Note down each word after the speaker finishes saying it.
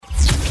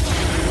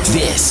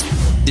This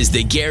is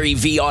the Gary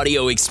V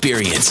audio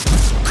experience.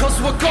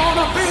 'Cause we're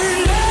gonna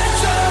be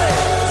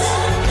legends.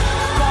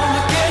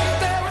 Gonna get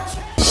there.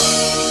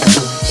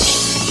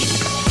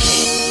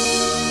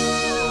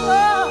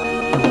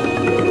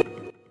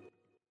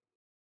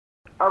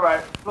 All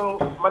right, so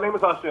my name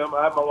is Hashem.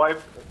 I have my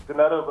wife,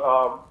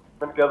 Janetta,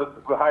 been together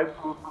since we're high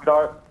school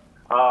sweetheart.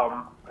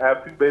 I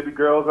have 2 baby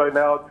girls right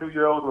now,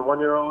 2-year-olds and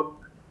 1-year-old.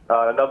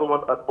 Another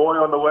one, a boy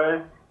on the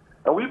way.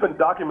 And we've been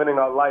documenting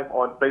our life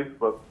on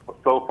Facebook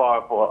so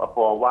far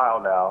for a while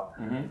now.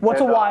 Mm-hmm. What's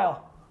a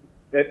while?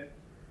 Since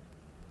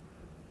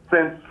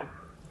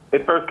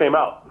it first came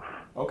out.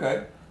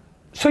 Okay.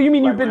 So you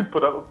mean you've been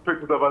put up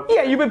pictures of us?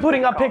 Yeah, you've been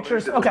putting up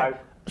pictures. Okay.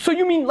 So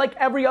you mean like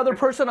every other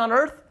person on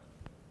Earth?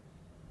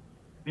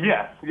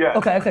 Yes.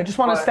 Okay. Just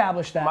want to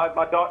establish that. My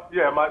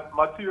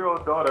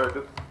 2-year-old daughter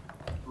just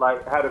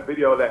had a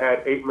video that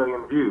had 8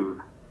 million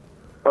views.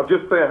 I'm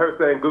just saying her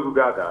saying Goo Goo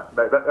Gaga.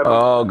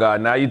 Oh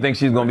God! Now you think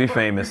she's gonna be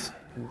famous?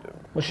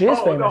 Well, she is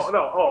famous.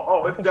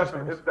 No. It's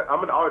definitely.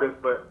 I'm an artist,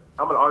 but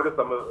I'm a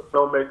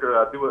filmmaker.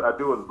 I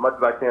do as much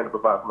as I can to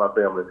provide for my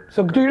family.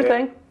 So do your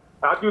thing.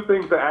 I do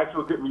things that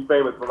actually get me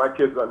famous. When my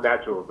kids are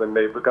naturals and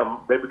they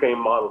became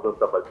models and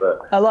stuff like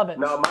that. I love it.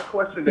 Now my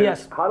question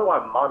is, how do I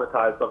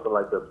monetize something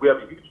like this? We have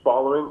a huge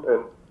following,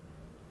 and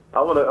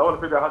I want to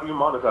figure out how do you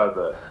monetize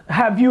that.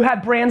 Have you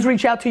had brands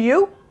reach out to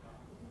you?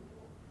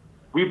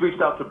 We've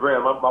reached out to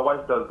brands. My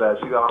wife does that.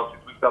 She's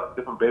reached out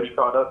to different baby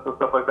products and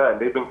stuff like that,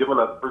 and they've been giving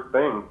us free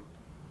things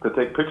to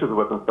take pictures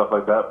with and stuff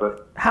like that.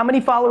 But how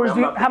many followers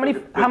how many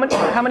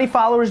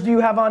followers do you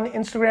have on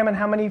Instagram, and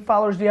how many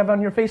followers do you have on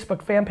your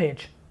Facebook fan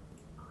page?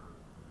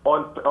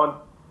 On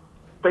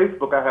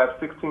Facebook, I have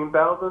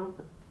 16,000,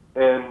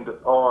 and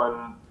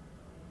on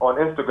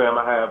Instagram,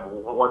 I have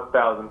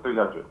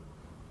 1,300.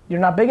 You're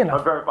not big enough.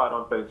 I'm verified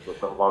on Facebook.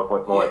 So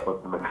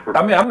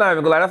I mean, I'm not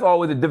even gonna lie. That's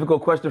always a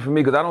difficult question for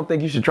me because I don't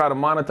think you should try to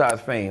monetize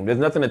fame. There's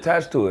nothing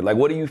attached to it. Like,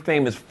 what are you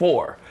famous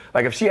for?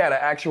 Like, if she had an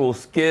actual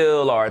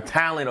skill or a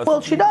talent or something. Well,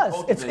 she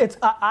does.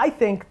 I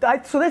think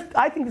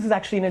this is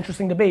actually an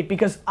interesting debate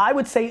because I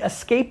would say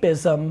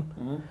escapism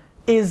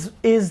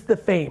is the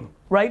fame,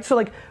 right? So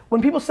like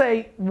when people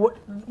say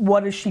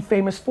what is she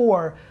famous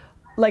for,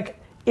 like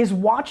is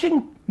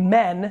watching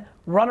men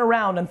run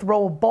around and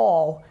throw a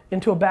ball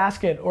into a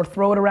basket or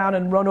throw it around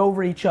and run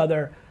over each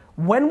other.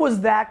 When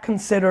was that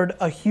considered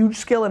a huge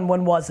skill and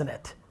when wasn't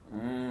it?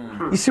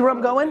 You see where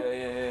I'm going?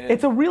 Yeah.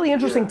 It's a really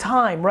interesting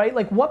time, right?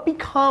 Like what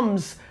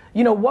becomes,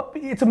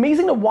 it's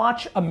amazing to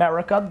watch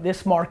America,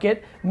 this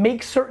market,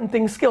 make certain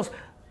things skills.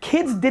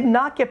 Kids did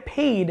not get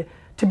paid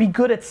to be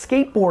good at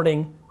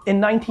skateboarding in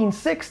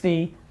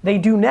 1960. They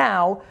do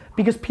now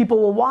because people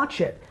will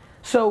watch it.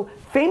 So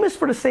famous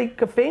for the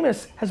sake of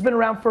famous has been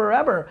around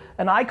forever.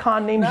 An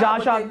icon named Zsa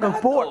Zsa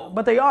Gabor,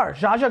 but they are.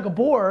 Zsa Zsa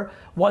Gabor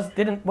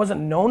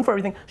wasn't known for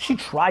everything. She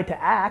tried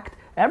to act.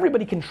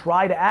 Everybody can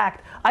try to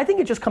act. I think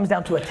it just comes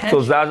down to attention.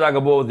 So Zsa Zsa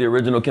Gabor was the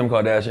original Kim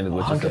Kardashian, is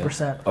what you're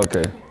saying? 100%.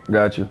 Okay,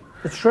 got you.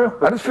 It's true.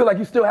 I just feel like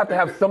you still have to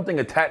have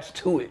something attached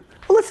to it.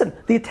 Well, listen,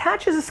 the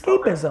attach is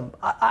escapism.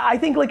 I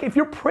think like if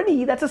you're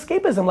pretty, that's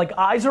escapism. Like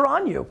eyes are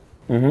on you.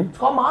 It's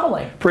called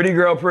modeling. Pretty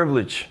girl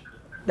privilege.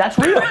 That's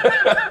real.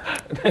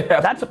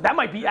 That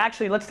might be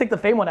actually. Let's take the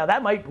fame one out.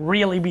 That might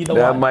really be the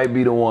one. That might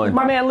be the one.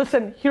 My man,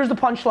 listen. Here's the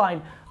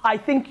punchline. I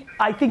think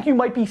you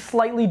might be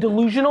slightly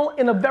delusional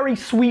in a very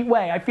sweet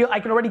way. I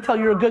can already tell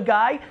you're a good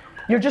guy.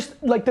 You're just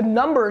like the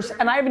numbers,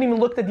 and I haven't even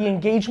looked at the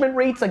engagement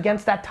rates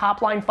against that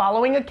top line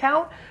following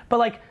account. But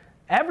like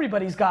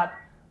everybody's got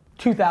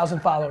 2,000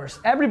 followers.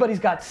 Everybody's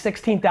got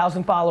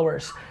 16,000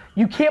 followers.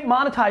 You can't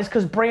monetize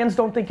because brands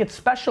don't think it's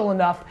special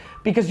enough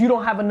because you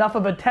don't have enough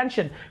of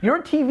attention. You're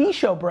a TV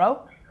show,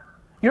 bro.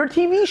 You're a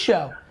TV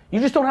show. You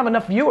just don't have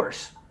enough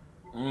viewers.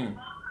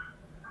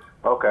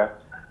 Okay.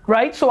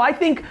 Right? So I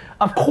think,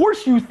 of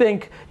course you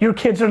think your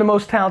kids are the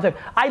most talented.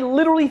 I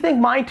literally think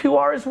mine two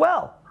are as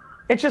well.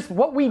 It's just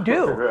what we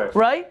do,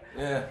 right?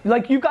 Yeah.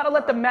 Like you gotta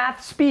let the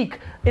math speak.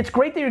 It's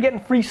great that you're getting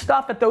free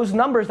stuff at those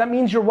numbers. That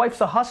means your wife's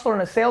a hustler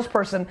and a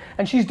salesperson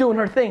and she's doing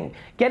her thing.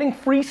 Getting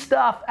free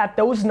stuff at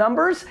those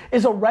numbers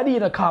is already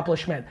an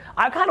accomplishment.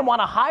 I kinda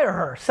wanna hire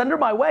her, send her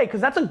my way,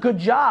 because that's a good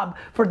job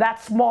for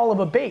that small of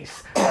a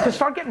base. To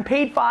start getting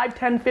paid $5,000,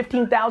 $10,000,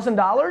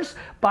 $15,000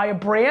 by a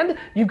brand,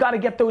 you've gotta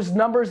get those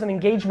numbers and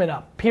engagement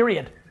up,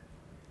 period.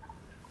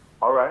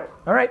 All right.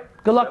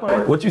 Good luck,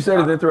 man. What you said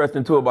is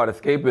interesting too about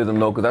escapism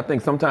though, because I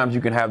think sometimes you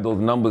can have those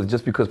numbers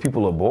just because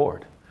people are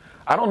bored.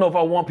 I don't know if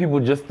I want people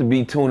just to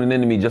be tuning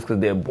into me just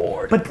because they're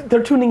bored. But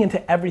they're tuning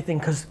into everything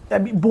because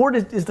bored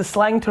is the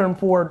slang term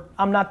for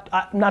I'm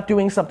not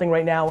doing something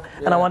right now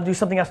and I want to do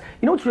something else.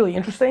 You know what's really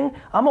interesting?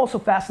 I'm also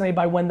fascinated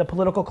by when the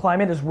political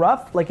climate is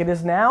rough, like it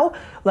is now.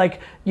 Like,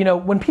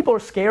 when people are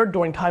scared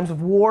during times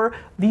of war.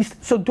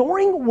 So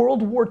during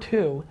World War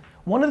II,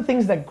 one of the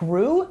things that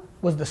grew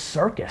was the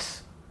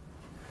circus.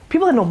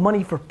 People had no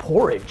money for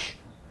porridge.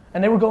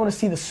 And they were going to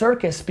see the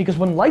circus because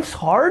when life's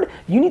hard,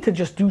 you need to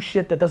just do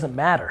shit that doesn't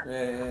matter.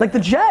 Yeah. Like the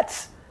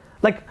Jets.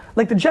 Like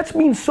the Jets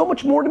mean so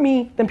much more to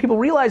me than people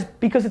realize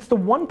because it's the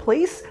one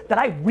place that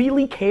I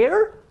really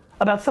care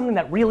about something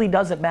that really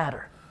doesn't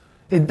matter.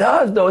 It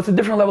does, though. It's a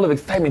different level of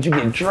excitement. You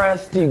get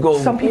dressed, you go.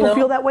 Some people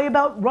feel that way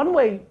about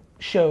runway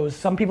shows.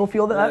 Some people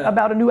feel that Yeah.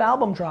 about a new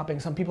album dropping.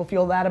 Some people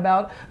feel that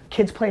about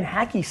kids playing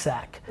hacky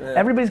sack. Yeah.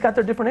 Everybody's got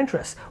their different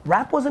interests.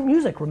 Rap wasn't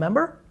music,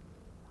 remember?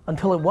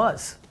 Until it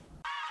was.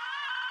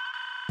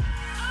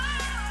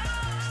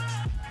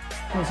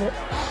 Is it?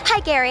 Hi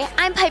Gary,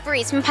 I'm Piper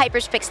Reese from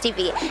Piper's Picks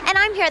TV, and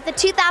I'm here at the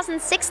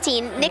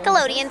 2016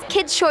 Nickelodeon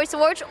Kids' Choice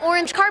Awards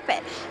Orange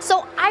Carpet.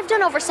 So I've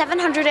done over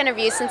 700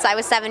 interviews since I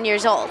was 7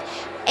 years old.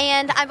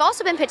 And I've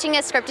also been pitching a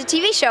scripted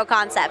TV show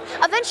concept.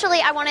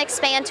 Eventually, I want to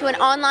expand to an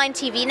online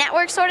TV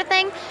network sort of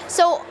thing.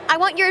 So I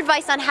want your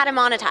advice on how to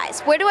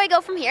monetize. Where do I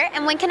go from here,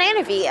 and when can I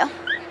interview you?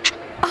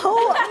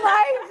 Oh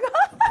my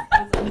God.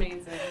 That's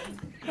amazing.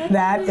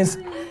 That is,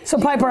 so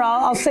Piper,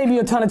 I'll save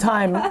you a ton of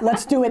time.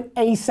 Let's do it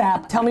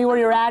ASAP. Tell me where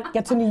you're at,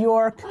 get to New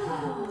York,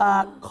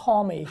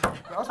 call me.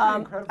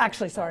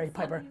 Actually, sorry,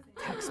 Piper,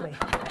 text me.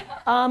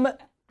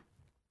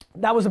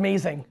 That was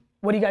amazing.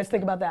 What do you guys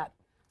think about that?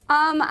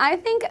 I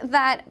think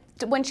that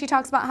when she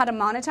talks about how to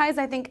monetize,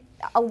 I think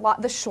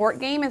the short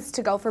game is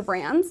to go for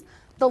brands.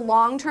 The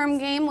long-term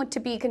game would to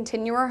be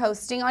continue her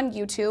hosting on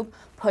YouTube,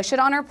 push it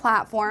on her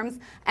platforms,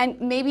 and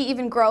maybe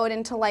even grow it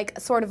into like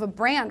sort of a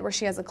brand where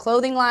she has a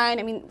clothing line.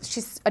 I mean,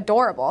 she's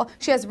adorable.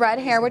 She has red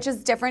hair, which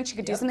is different. She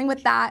could do something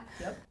with that.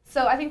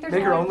 So I think there's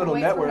Make her own little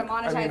ways for her to network.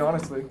 monetize. I mean,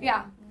 honestly.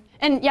 Yeah.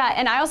 And yeah,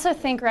 and I also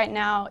think right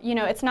now, you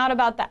know, it's not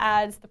about the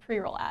ads, the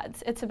pre-roll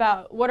ads. It's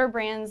about what are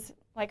brands,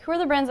 like who are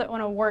the brands that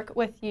want to work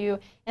with you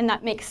and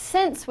that makes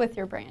sense with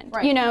your brand.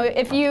 Right. You know,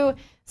 if you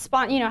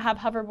have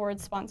hoverboards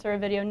sponsor a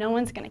video, no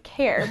one's gonna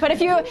care. But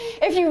if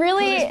you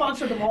really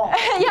sponsor them all.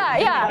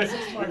 yeah.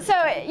 So,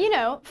 you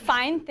know,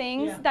 find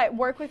things that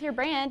work with your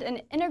brand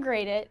and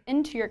integrate it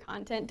into your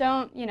content.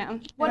 Don't, you know.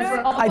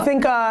 I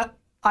think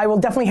I will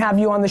definitely have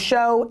you on the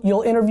show.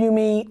 You'll interview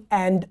me,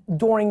 and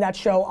during that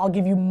show, I'll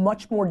give you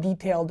much more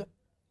detailed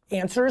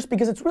answers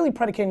because it's really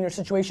predicated on your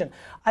situation.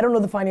 I don't know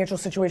the financial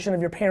situation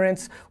of your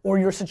parents or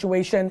your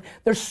situation.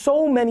 There's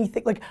so many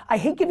things. Like, I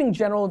hate giving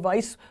general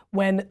advice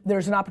when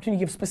there's an opportunity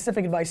to give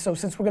specific advice. So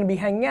since we're going to be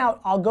hanging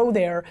out, I'll go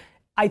there.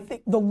 I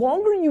think the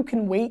longer you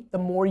can wait, the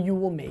more you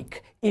will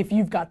make if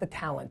you've got the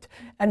talent.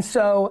 And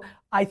so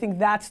I think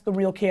that's the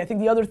real key. I think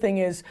the other thing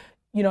is,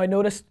 you know, I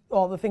noticed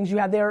all the things you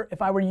had there.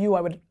 If I were you,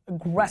 I would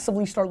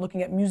aggressively start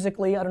looking at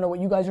Musical.ly. I don't know what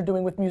you guys are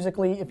doing with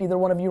Musical.ly, if either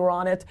one of you are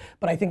on it,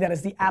 but I think that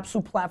is the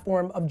absolute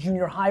platform of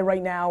junior high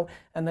right now,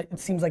 and it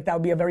seems like that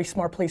would be a very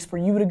smart place for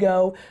you to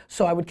go.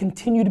 So I would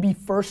continue to be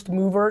first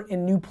mover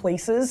in new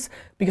places,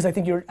 because I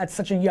think you're at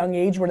such a young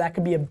age where that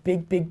could be a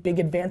big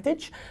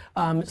advantage.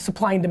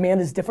 Supply and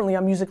demand is differently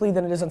on Musical.ly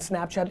than it is on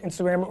Snapchat,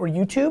 Instagram, or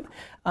YouTube.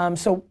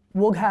 So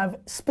we'll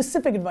have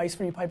specific advice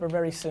for you, Piper,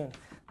 very soon.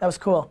 That was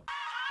cool.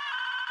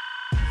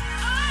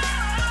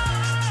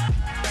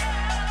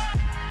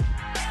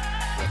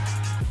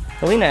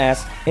 Helena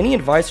asks, any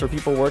advice for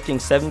people working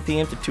 7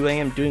 p.m. to 2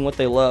 a.m. doing what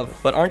they love,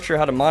 but aren't sure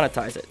how to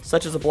monetize it,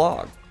 such as a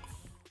blog?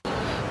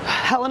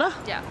 Helena?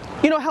 Yeah.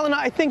 You know, Helena,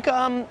 I think,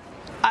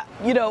 I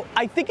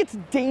think it's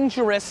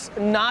dangerous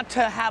not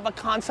to have a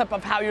concept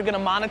of how you're going to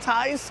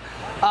monetize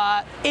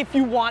if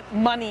you want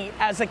money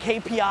as a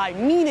KPI,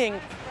 meaning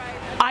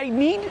I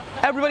need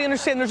everybody to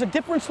understand there's a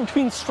difference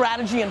between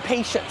strategy and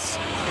patience.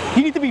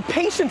 You need to be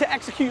patient to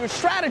execute your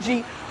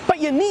strategy, but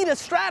you need a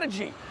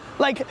strategy.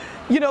 Like,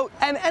 you know,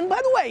 and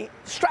by the way,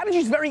 strategy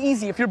is very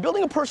easy. If you're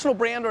building a personal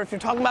brand, or if you're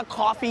talking about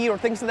coffee or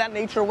things of that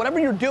nature, whatever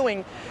you're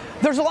doing,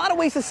 there's a lot of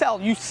ways to sell.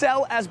 You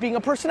sell as being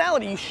a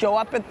personality. You show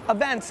up at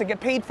events and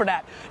get paid for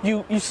that.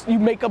 You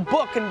make a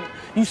book and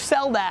you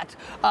sell that.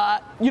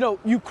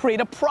 You create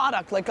a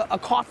product like a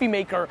coffee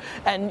maker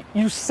and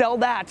you sell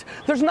that.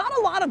 There's not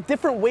a lot of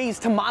different ways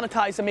to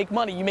monetize and make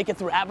money. You make it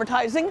through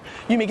advertising.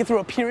 You make it through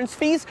appearance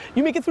fees.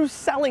 You make it through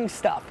selling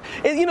stuff.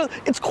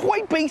 It's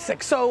quite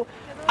basic. So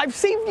I've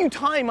saved you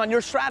time on your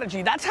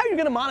strategy. That's how you're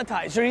gonna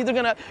monetize.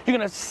 You're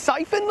gonna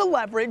siphon the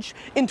leverage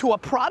into a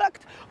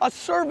product, a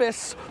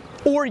service,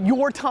 or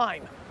your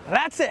time.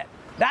 That's it.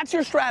 That's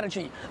your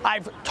strategy.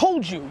 I've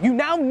told you. You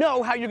now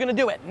know how you're gonna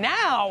do it.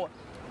 Now,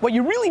 what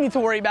you really need to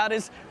worry about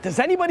is, does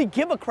anybody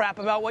give a crap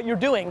about what you're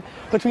doing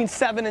between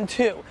 7 and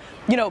 2?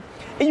 You know,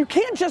 and you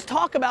can't just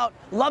talk about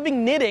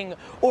loving knitting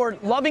or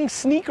loving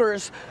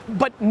sneakers,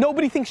 but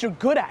nobody thinks you're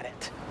good at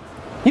it.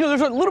 You know,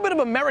 there's a little bit of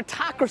a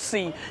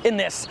meritocracy in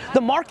this.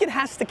 The market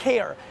has to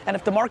care, and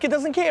if the market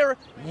doesn't care,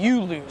 you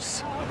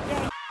lose.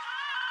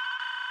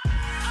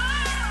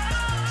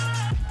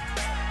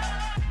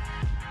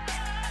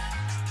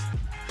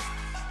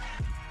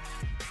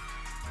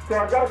 So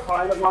I've got a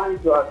client of mine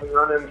who I've been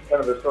running kind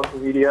of the social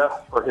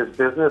media for his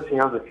business. He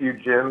owns a few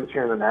gyms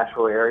here in the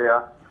Nashville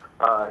area.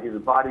 He's a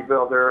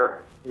bodybuilder.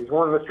 He's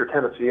won Mr.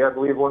 Tennessee, I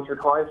believe, once or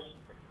twice.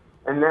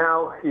 And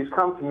now he's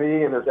come to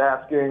me and is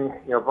asking,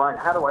 Brian,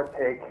 how do I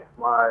take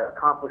my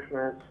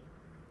accomplishments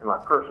and my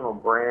personal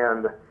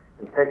brand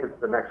and take it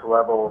to the next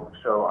level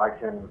so I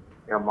can,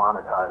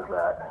 monetize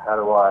that? How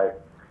do I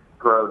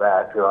grow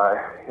that? Do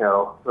I,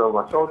 build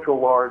my social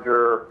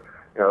larger,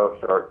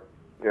 start,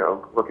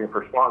 looking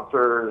for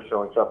sponsors,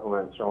 selling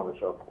supplements, so on and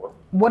so forth.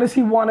 What does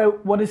he want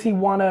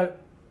to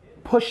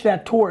push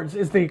that towards?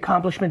 Is the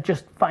accomplishment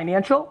just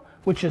financial,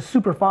 which is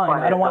super fine?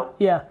 Financial. I don't want,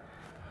 yeah.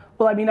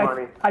 Well, I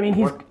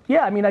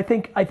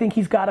think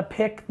he's got to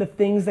pick the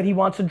things that he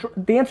wants to.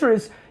 The answer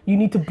is you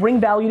need to bring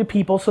value to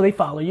people so they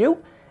follow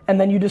you,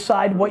 and then you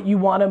decide what you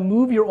want to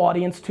move your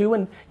audience to,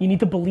 and you need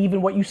to believe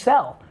in what you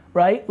sell,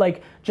 right?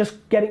 Like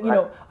just getting,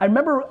 I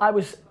remember I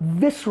was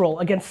visceral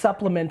against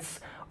supplements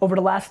over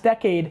the last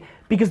decade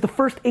because the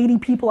first 80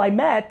 people I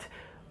met,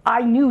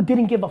 I knew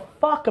didn't give a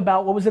fuck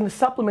about what was in the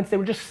supplements. They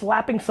were just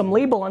slapping some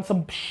label on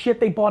some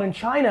shit they bought in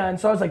China, and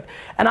so I was like,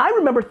 and I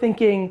remember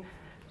thinking,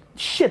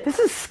 shit, this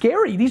is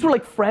scary. These were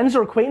like friends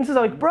or acquaintances.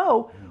 I'm like,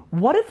 bro,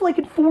 what if like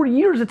in 4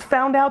 years it's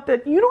found out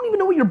that you don't even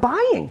know what you're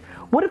buying?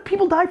 What if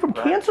people die from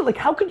cancer? Like,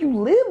 how could you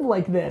live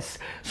like this?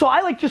 So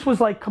I like just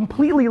was like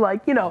completely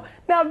like, now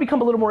I've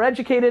become a little more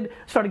educated,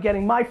 started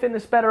getting my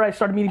fitness better. I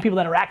started meeting people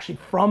that are actually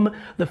from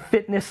the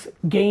fitness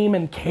game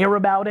and care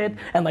about it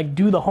and like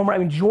do the homework. I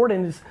mean,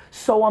 Jordan is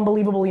so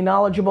unbelievably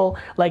knowledgeable,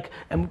 like,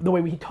 and the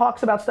way he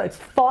talks about stuff, it's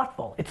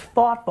thoughtful.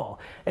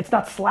 It's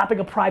not slapping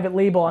a private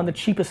label on the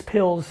cheapest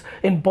pills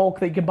in bulk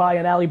that you can buy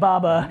on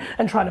Alibaba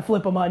and trying to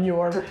flip them on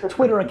your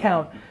Twitter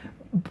account.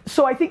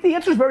 So I think the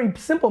answer is very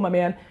simple, my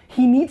man.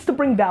 He needs to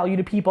bring value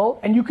to people,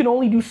 and you can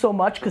only do so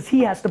much because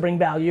he has to bring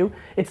value.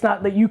 It's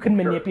not that you can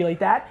manipulate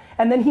that.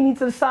 And then he needs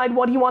to decide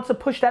what he wants to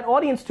push that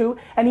audience to,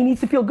 and he needs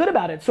to feel good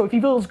about it. So if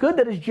he feels good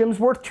that his gym's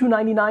worth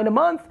 $2.99 a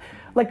month,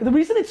 like the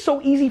reason it's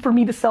so easy for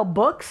me to sell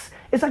books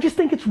is I just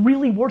think it's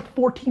really worth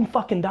 $14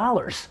 fucking.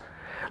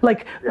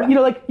 Like,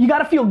 you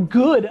gotta feel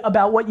good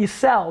about what you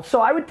sell.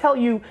 So I would tell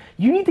you,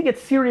 you need to get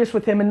serious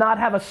with him and not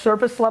have a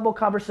surface level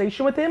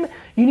conversation with him.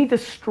 You need to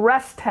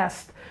stress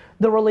test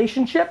the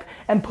relationship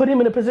and put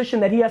him in a position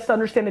that he has to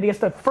understand that he has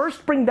to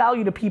first bring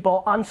value to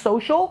people on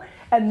social,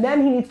 and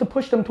then he needs to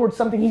push them towards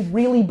something he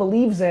really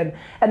believes in.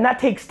 And that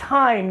takes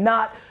time,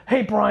 not,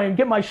 hey Brian,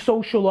 get my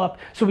social up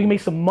so we can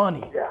make some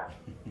money. Yeah.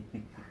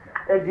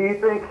 And do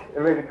you think,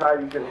 and maybe Ty,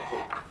 you can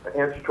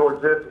answer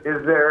towards this,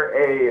 is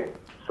there a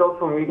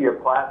social media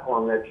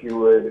platform that you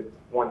would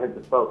want him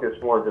to focus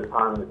more of his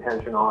time and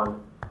attention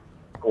on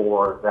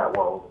for that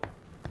world?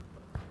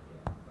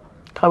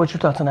 Kai, what's your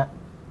thoughts on that?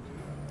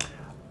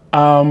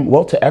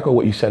 Well, to echo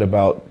what you said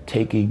about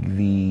taking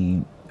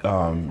the,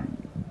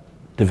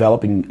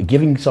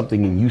 giving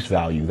something in use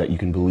value that you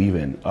can believe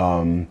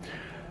in.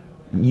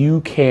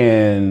 You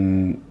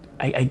can,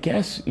 I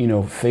guess,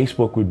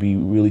 Facebook would be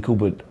really cool,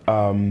 but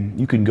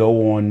you can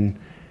go on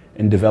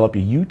and develop a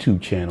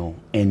YouTube channel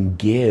and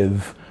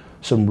give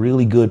some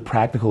really good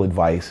practical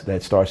advice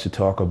that starts to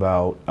talk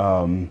about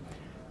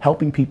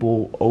helping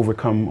people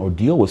overcome or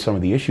deal with some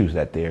of the issues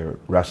that they're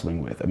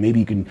wrestling with. And maybe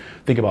you can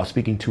think about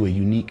speaking to a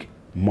unique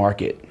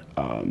market.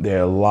 There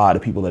are a lot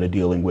of people that are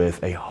dealing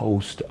with a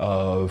host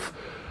of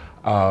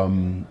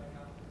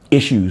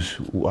issues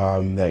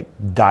that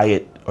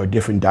diet or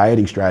different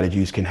dieting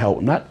strategies can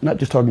help. Not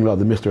just talking about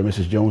the Mr. or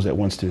Mrs. Jones that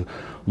wants to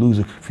lose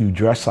a few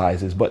dress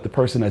sizes, but the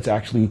person that's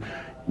actually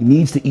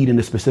needs to eat in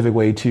a specific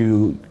way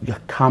to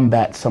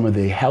combat some of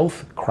the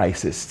health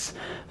crises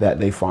that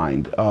they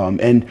find.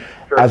 And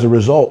as a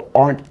result,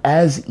 aren't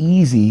as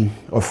easy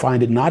or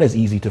find it not as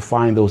easy to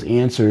find those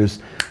answers,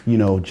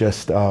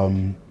 just,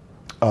 out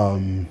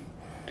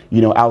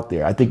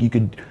there. I think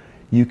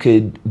you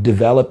could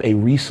develop a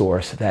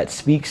resource that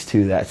speaks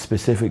to that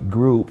specific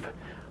group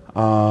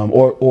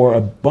or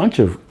a bunch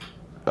of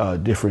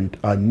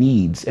different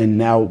needs, and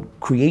now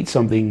create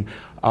something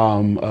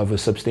of a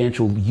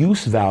substantial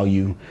use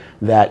value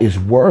that is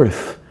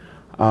worth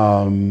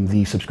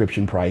the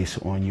subscription price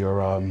on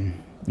your,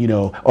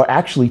 or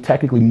actually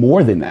technically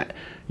more than that,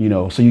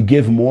 so you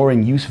give more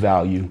in use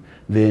value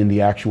than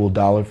the actual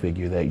dollar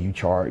figure that you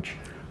charge.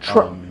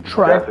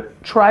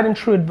 Tried and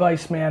true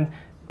advice, man.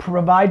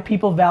 Provide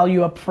people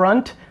value up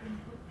front,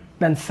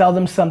 then sell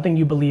them something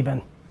you believe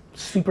in.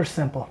 Super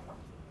simple.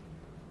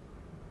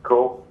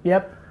 Cool.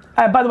 Yep.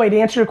 By the way, to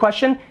answer your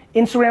question,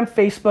 Instagram,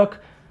 Facebook,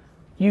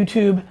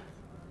 YouTube,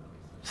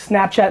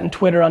 Snapchat, and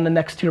Twitter on the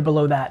next tier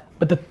below that.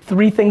 But the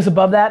three things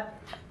above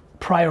that,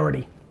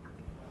 priority.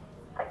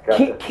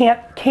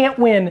 Gotcha. Can't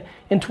win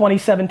in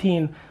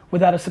 2017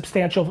 without a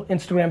substantial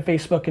Instagram,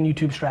 Facebook, and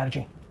YouTube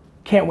strategy.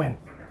 Can't win.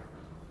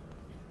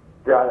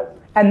 Got it.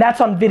 And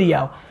that's on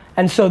video.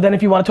 And so then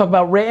if you want to talk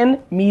about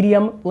written,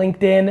 Medium,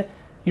 LinkedIn,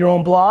 your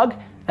own blog,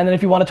 and then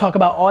if you want to talk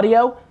about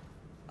audio,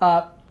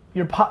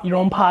 your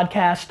own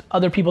podcast,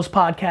 other people's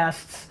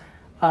podcasts,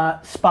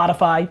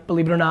 Spotify,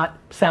 believe it or not,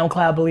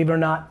 SoundCloud, believe it or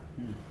not,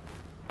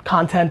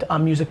 content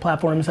on music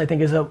platforms, I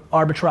think is an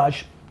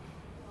arbitrage.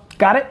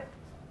 Got it?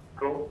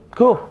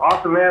 Cool.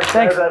 Awesome, man.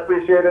 Thanks. I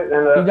appreciate it.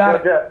 And you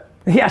got go it.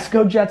 Jets. Yes,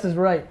 go Jets is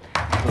right.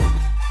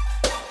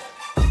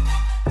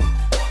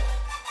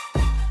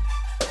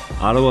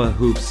 Ottawa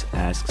Hoops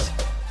asks,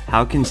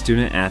 how can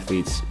student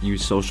athletes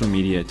use social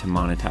media to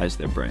monetize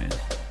their brand?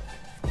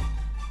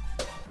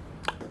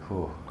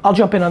 I'll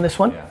jump in on this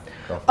one.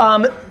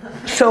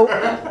 So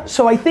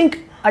I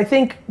think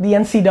the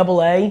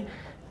NCAA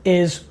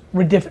is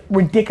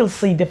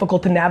ridiculously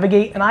difficult to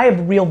navigate, and I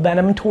have real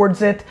venom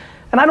towards it.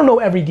 And I don't know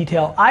every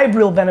detail. I have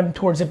real venom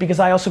towards it because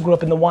I also grew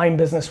up in the wine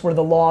business where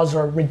the laws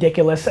are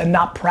ridiculous and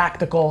not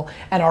practical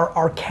and are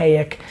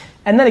archaic.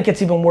 And then it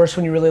gets even worse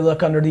when you really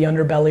look under the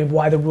underbelly of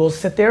why the rules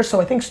sit there. So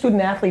I think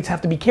student athletes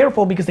have to be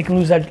careful because they can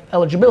lose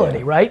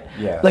eligibility, right?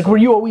 Yeah. Like, were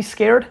you always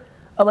scared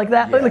like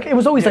that? Yeah. Like it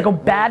was always like a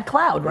bad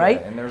cloud, right?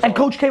 Yeah, and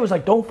Coach K was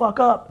like, don't fuck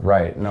up.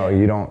 Right, no,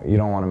 you don't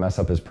want to mess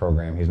up his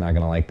program. He's not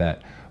gonna like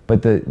that.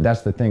 But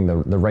that's the thing,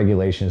 the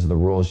regulations, the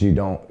rules, you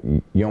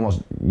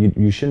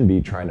shouldn't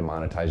be trying to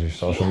monetize your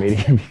social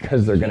media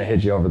because they're gonna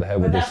hit you over the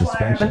head with the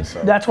suspension.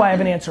 That's why I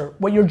have an answer.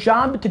 What your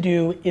job to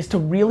do is to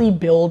really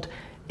build,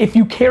 if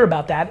you care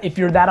about that, if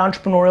you're that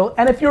entrepreneurial,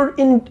 and if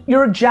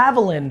you're a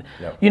javelin,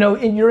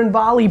 you're in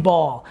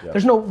volleyball.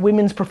 There's no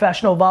women's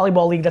professional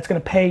volleyball league that's gonna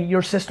pay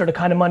your sister the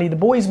kind of money the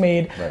boys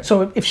made. Right.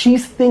 So if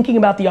she's thinking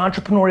about the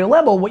entrepreneurial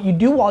level, what you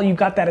do while you've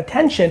got that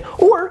attention,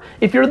 or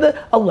if you're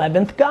the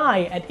 11th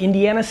guy at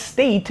Indiana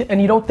State and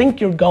you don't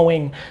think you're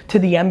going to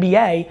the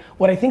NBA,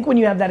 what I think when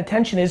you have that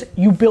attention is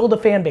you build a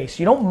fan base.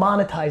 You don't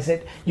monetize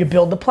it, you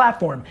build the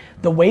platform.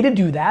 The way to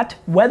do that,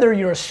 whether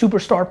you're a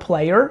superstar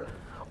player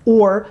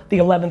or the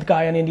 11th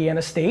guy on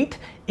Indiana State,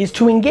 is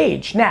to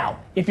engage. Now,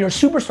 if you're a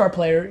superstar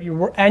player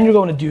and you're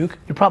going to Duke,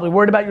 you're probably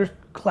worried about your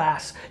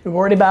class, you're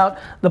worried about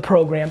the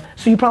program,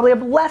 so you probably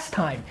have less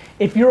time.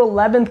 If you're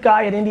 11th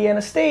guy at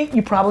Indiana State,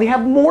 you probably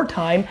have more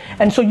time,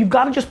 and so you've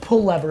got to just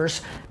pull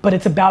levers, but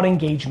it's about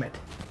engagement.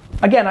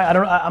 Again,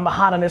 I'm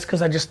hot on this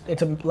because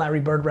it's a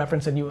Larry Bird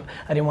reference and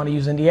I didn't want to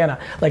use Indiana.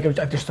 Like,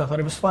 I just thought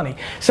it was funny.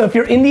 So if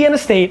you're Indiana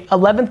State,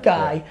 11th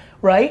guy,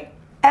 right?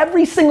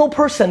 Every single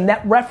person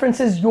that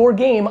references your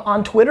game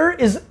on Twitter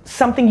is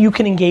something you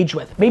can engage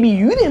with. Maybe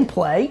you didn't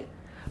play,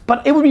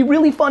 but it would be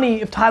really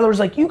funny if Tyler was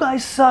like, you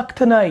guys suck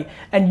tonight,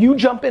 and you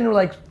jump in and were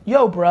like,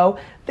 yo bro,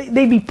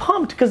 they'd be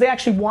pumped because they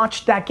actually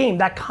watched that game,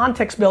 that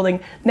context building.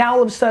 Now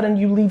all of a sudden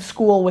you leave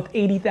school with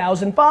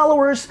 80,000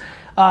 followers,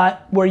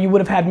 where you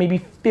would have had maybe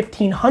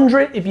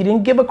 1,500 if you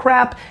didn't give a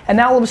crap, and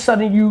now all of a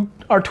sudden you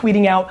are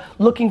tweeting out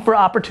looking for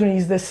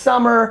opportunities this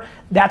summer.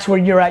 That's where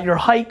you're at your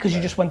height because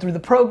you just went through the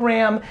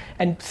program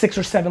and 6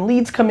 or 7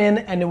 leads come in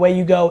and away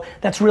you go.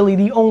 That's really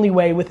the only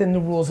way within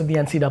the rules of the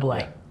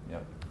NCAA. Yeah.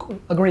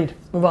 Cool. Agreed.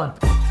 Move on.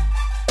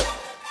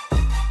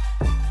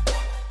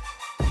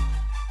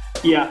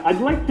 Yeah, I'd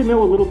like to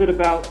know a little bit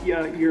about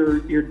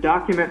your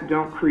document,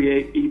 don't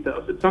create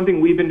ethos. It's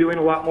something we've been doing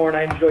a lot more, and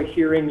I enjoy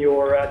hearing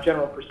your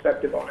general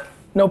perspective on it.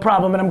 No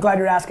problem, and I'm glad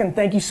you're asking.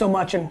 Thank you so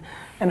much, and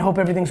hope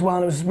everything's well,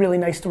 and it was really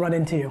nice to run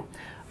into you.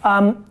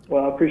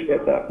 Well, I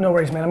appreciate that. No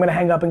worries, man. I'm gonna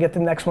hang up and get to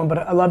the next one, but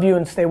I love you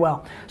and stay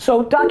well.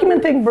 So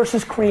documenting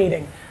versus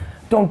creating.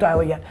 Don't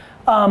dial it yet.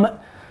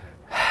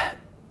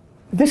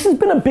 This has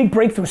been a big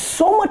breakthrough,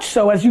 so much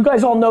so, as you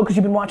guys all know, because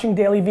you've been watching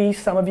Daily V,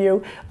 some of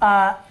you,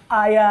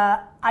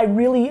 I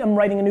really am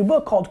writing a new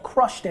book called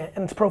Crushed It,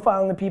 and it's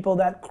profiling the people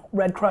that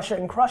read Crush It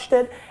and crushed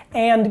it,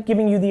 and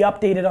giving you the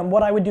updated on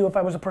what I would do if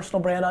I was a personal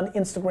brand on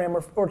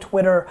Instagram or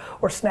Twitter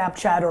or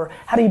Snapchat, or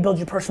how do you build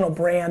your personal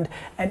brand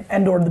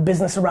and or the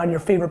business around your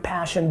favorite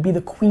passion, be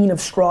the queen of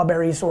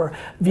strawberries or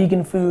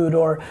vegan food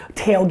or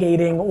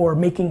tailgating or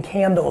making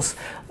candles.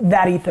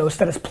 That ethos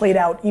that has played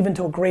out even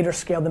to a greater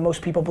scale than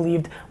most people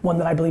believed, one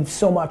that I believed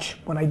so much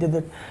when I did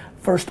the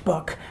first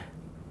book.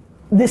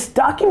 This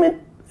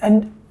document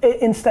and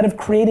instead of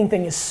creating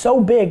thing is so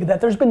big that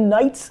there's been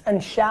nights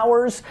and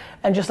showers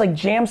and just like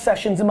jam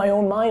sessions in my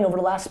own mind over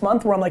the last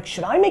month where I'm like,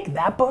 should I make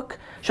that book?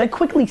 Should I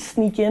quickly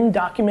sneak in,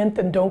 document,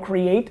 and don't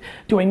create?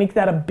 Do I make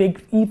that a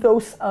big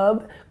ethos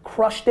of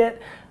Crushed It?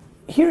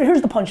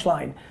 Here's the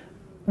punchline.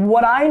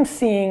 What I'm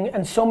seeing,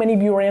 and so many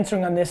of you are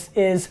answering on this,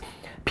 is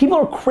people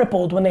are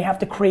crippled when they have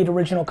to create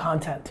original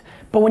content.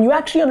 But when you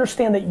actually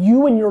understand that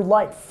you and your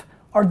life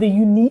are the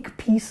unique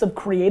piece of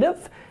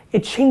creative,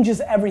 it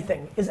changes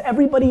everything. Is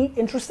everybody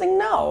interesting?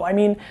 No. I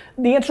mean,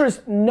 the answer is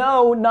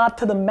no, not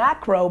to the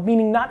macro,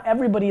 meaning not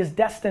everybody is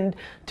destined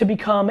to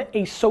become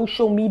a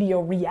social media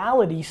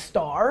reality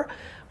star,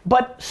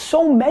 but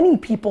so many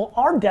people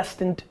are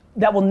destined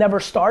that will never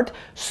start.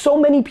 So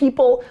many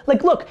people,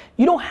 like look,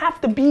 you don't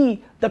have to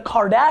be the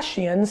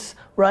Kardashians,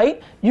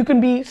 right? You can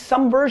be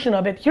some version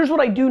of it. Here's what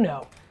I do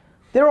know.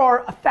 There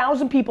are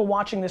 1,000 people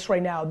watching this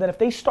right now that if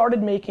they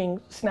started making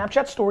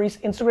Snapchat stories,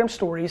 Instagram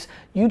stories,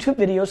 YouTube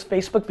videos,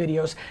 Facebook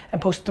videos, and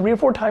post 3 or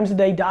 4 times a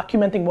day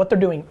documenting what they're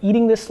doing,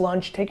 eating this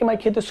lunch, taking my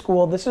kid to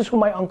school, this is who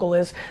my uncle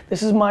is,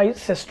 this is my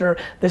sister,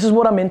 this is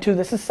what I'm into,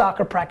 this is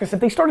soccer practice.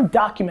 If they started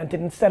documenting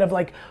instead of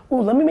like,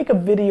 ooh, let me make a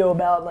video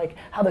about like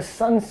how the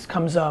sun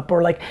comes up,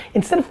 or like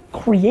instead of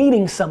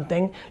creating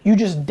something, you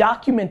just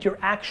document your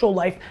actual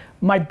life.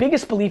 My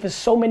biggest belief is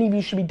so many of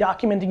you should be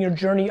documenting your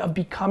journey of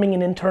becoming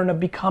an intern,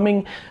 of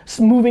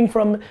moving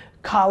from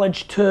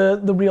college to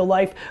the real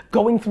life,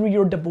 going through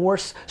your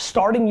divorce,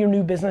 starting your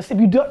new business. If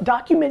you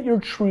document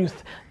your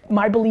truth,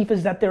 my belief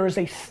is that there is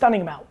a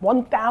stunning amount,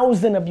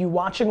 1,000 of you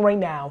watching right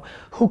now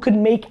who could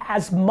make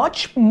as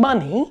much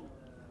money,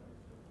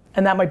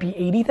 and that might be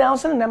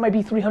 80,000 and that might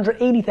be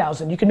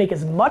 380,000. You can make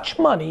as much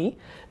money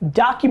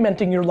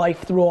documenting your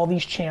life through all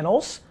these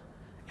channels,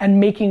 and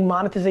making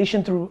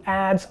monetization through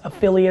ads,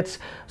 affiliates,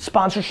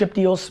 sponsorship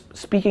deals,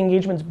 speaking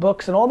engagements,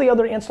 books, and all the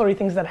other ancillary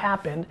things that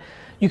happened,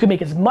 you could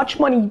make as much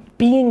money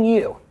being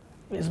you,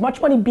 as much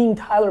money being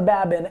Tyler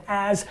Babin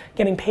as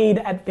getting paid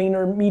at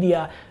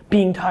VaynerMedia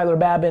being Tyler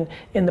Babin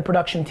in the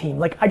production team.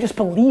 Like, I just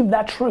believe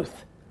that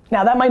truth.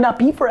 Now, that might not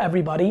be for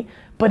everybody,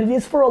 but it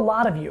is for a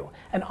lot of you.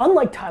 And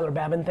unlike Tyler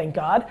Babin, thank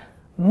God,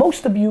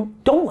 most of you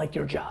don't like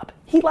your job.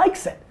 He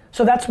likes it.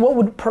 So that's what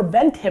would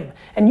prevent him.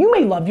 And you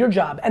may love your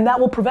job, and that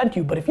will prevent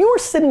you. But if you were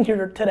sitting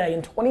here today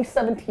in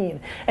 2017,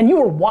 and you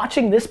were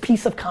watching this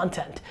piece of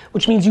content,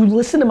 which means you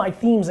listen to my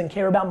themes and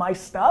care about my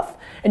stuff,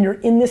 and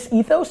you're in this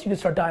ethos, you can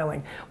start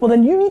dialing. Well,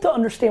 then you need to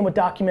understand what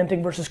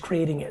documenting versus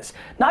creating is.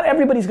 Not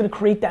everybody's gonna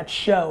create that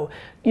show.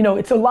 You know,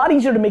 it's a lot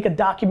easier to make a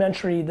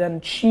documentary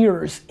than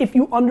Cheers if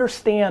you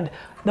understand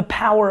the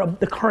power of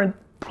the current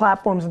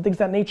platforms and things of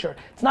that nature.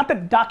 It's not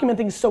that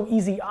documenting is so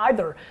easy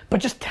either, but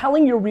just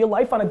telling your real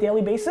life on a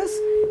daily basis,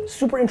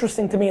 super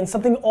interesting to me and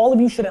something all of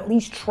you should at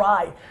least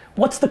try.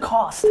 What's the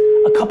cost?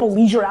 A couple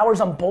leisure hours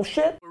on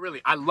bullshit?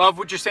 Really, I love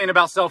what you're saying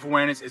about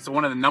self-awareness. It's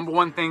one of the number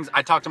one things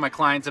I talk to my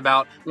clients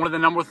about. One of the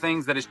number one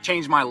things that has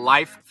changed my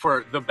life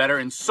for the better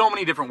in so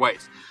many different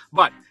ways.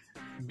 But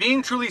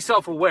being truly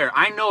self-aware,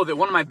 I know that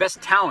one of my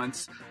best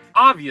talents,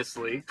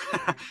 obviously,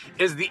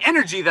 is the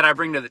energy that I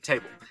bring to the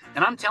table.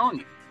 And I'm telling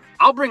you,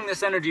 I'll bring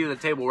this energy to the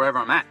table wherever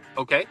I'm at,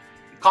 okay?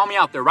 Call me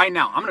out there right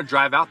now. I'm gonna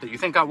drive out there. You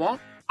think I won't?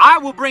 I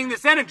will bring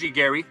this energy,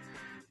 Gary.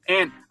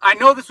 And I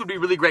know this would be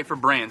really great for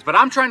brands, but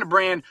I'm trying to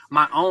brand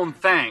my own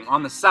thing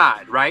on the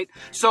side, right?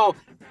 So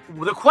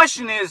the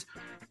question is,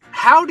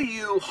 how do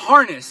you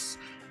harness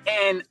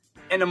an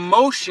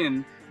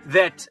emotion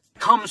that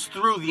comes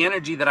through the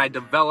energy that I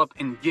develop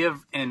and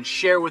give and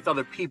share with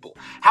other people?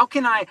 How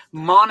can I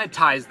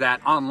monetize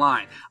that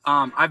online?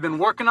 I've been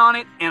working on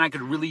it and I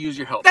could really use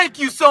your help. Thank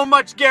you so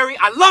much, Gary.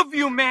 I love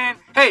you, man.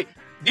 Hey,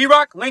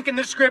 D-Rock, link in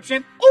the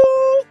description.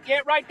 Ooh,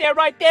 get right there,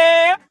 right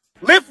there.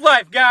 Live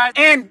life, guys,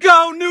 and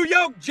go New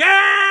York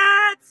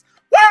Jets!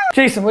 Woo!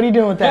 Jason, what are you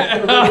doing with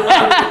that?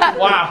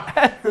 Wow,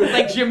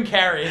 like Jim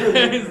Carrey.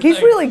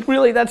 He's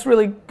like, that's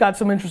really got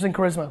some interesting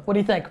charisma. What do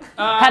you think?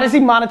 How does he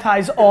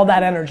monetize all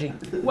that energy?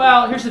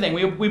 Well, here's the thing.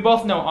 We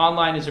both know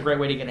online is a great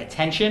way to get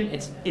attention.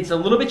 It's a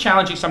little bit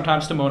challenging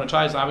sometimes to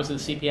monetize. Obviously,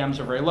 the CPMs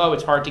are very low.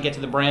 It's hard to get to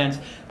the brands.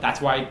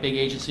 That's why big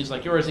agencies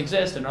like yours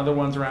exist and other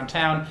ones around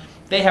town.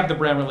 They have the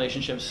brand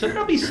relationships. So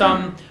there'll be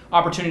some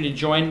opportunity to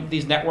join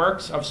these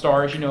networks of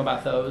stars, you know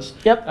about those.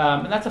 Yep.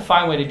 And that's a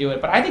fine way to do it.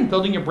 But I think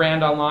building your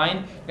brand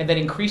online and then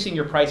increasing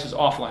your prices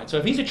offline. So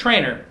if he's a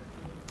trainer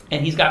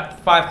and he's got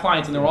 5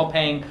 clients and they're all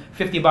paying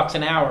 $50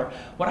 an hour,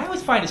 what I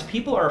always find is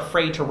people are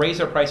afraid to raise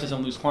their prices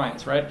and lose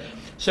clients, right?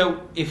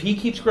 So if he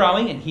keeps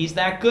growing and he's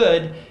that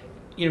good,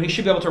 you know, he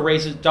should be able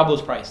to double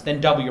his price, then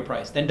double your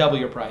price, then double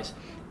your price.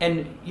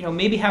 And you know,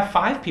 maybe have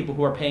 5 people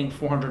who are paying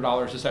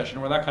 $400 a session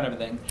or that kind of a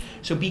thing.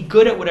 So be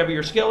good at whatever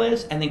your skill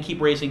is and then keep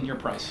raising your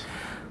price.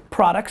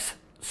 Products,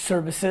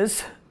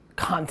 services,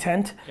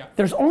 content. Yeah.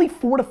 There's only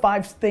 4 to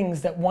 5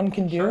 things that one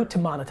can do to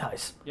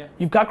monetize. Yeah.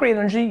 You've got great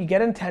energy, you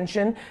get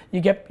intention,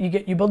 you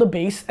build a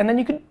base, and then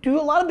you could do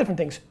a lot of different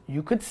things.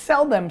 You could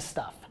sell them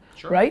stuff,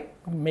 right?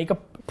 Make a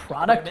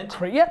product,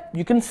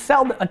 you can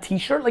sell a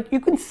t-shirt, like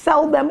you can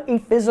sell them a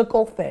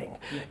physical thing.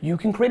 Yeah. You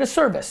can create a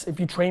service. If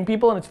you train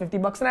people and it's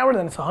 $50 an hour,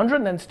 then it's 100,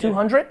 and then it's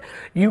 200.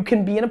 You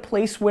can be in a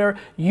place where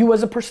you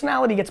as a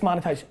personality gets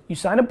monetized. You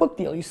sign a book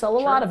deal, you sell a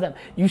lot of them.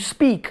 You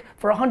speak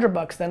for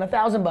 $100, then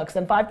 $1,000,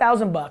 then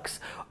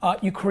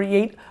 $5,000. You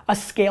create a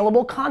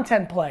scalable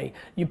content play.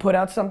 You put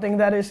out something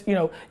that is, you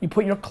know, you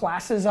put your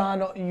classes on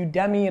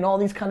Udemy and all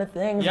these kind of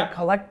things,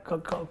 like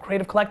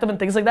Creative Collective and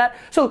things like that.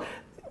 So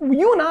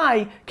you and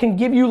I can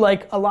give you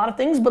like a lot of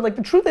things, but like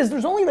the truth is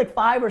there's only like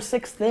 5 or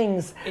 6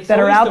 things that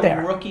are out there.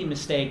 It's always the rookie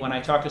mistake when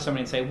I talk to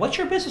somebody and say, what's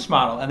your business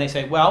model? And they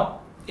say,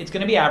 well, it's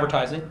gonna be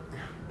advertising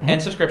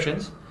and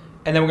subscriptions,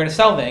 and then we're gonna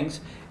sell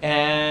things,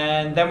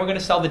 and then we're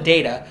gonna sell the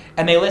data,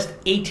 and they list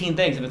 18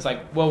 things, and it's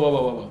like, whoa, whoa,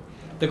 whoa, whoa, whoa.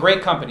 The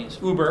great companies,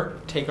 Uber,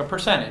 take a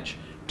percentage,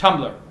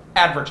 Tumblr,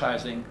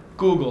 advertising,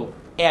 Google,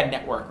 ad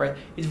network, right?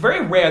 It's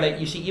very rare that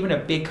you see even a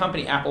big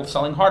company, Apple,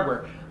 selling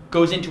hardware,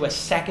 goes into a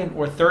second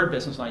or third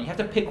business line. You have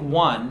to pick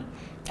one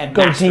and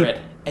master it.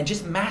 And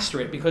just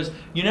master it, because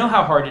you know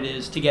how hard it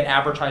is to get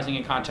advertising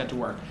and content to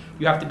work.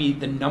 You have to be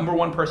the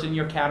 #1 person in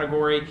your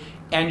category,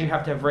 and you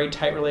have to have very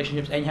tight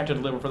relationships, and you have to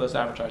deliver for those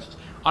advertisers.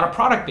 On a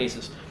product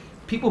basis,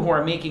 people who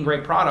are making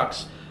great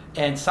products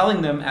and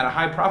selling them at a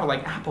high profit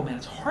like Apple, man,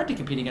 it's hard to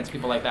compete against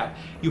people like that.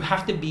 You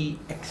have to be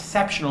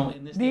exceptional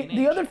in this day and age.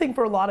 The other thing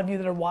for a lot of you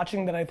that are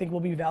watching that I think will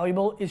be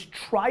valuable is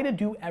try to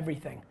do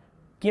everything.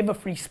 Give a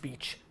free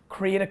speech.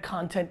 Create a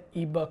content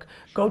ebook,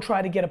 go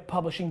try to get a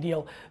publishing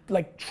deal,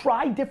 like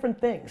try different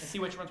things. And see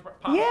which one's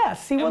possible. Yeah,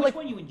 see and what which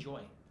one you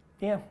enjoy.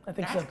 Yeah, I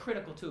think That's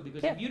critical too,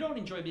 because if you don't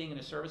enjoy being in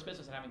a service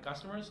business and having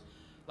customers,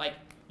 like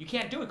you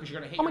can't do it because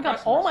you're gonna hate Oh my your God,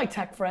 customers. all my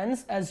tech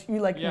friends, as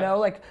you know,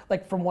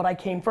 like from what I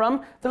came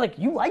from, they're like,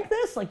 you like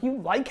this? Like you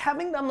like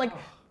having them? Like,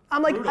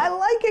 I'm like, I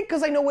like it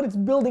because I know what it's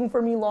building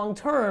for me long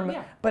term.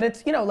 Yeah. But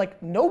it's, you know,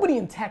 like nobody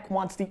in tech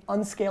wants the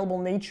unscalable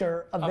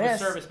nature of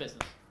this. a service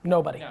business.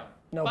 Nobody. No.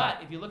 Nobody.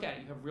 But if you look at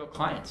it, you have real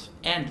clients.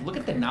 And look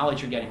at the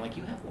knowledge you're getting. Like,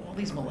 you have all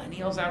these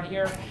millennials out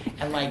here,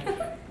 and like,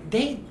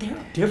 they're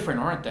different,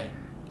 aren't they?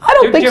 I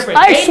don't think different.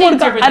 so. I They swear to think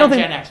God, different I don't than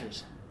think. Gen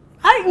Xers.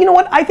 You know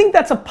what? I think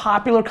that's a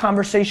popular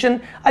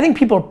conversation. I think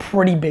people are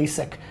pretty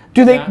basic.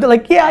 Do they, they're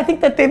like, yeah, I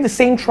think that they have the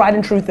same tried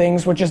and true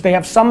things, which is they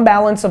have some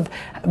balance of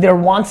their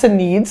wants and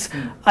needs.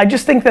 I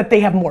just think that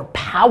they have more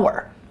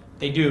power.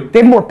 They do. They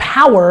have more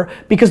power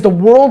because the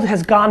world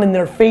has gone in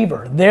their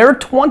favor. They're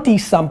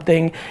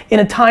 20-something in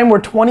a time where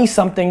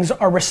 20-somethings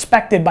are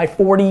respected by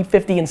 40,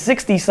 50, and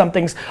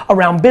 60-somethings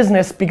around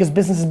business because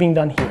business is being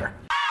done here.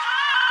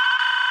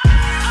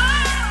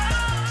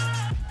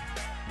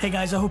 Hey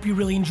guys, I hope you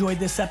really enjoyed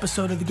this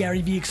episode of the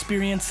Gary Vee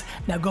Experience.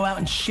 Now go out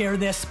and share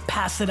this,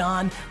 pass it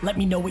on, let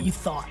me know what you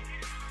thought.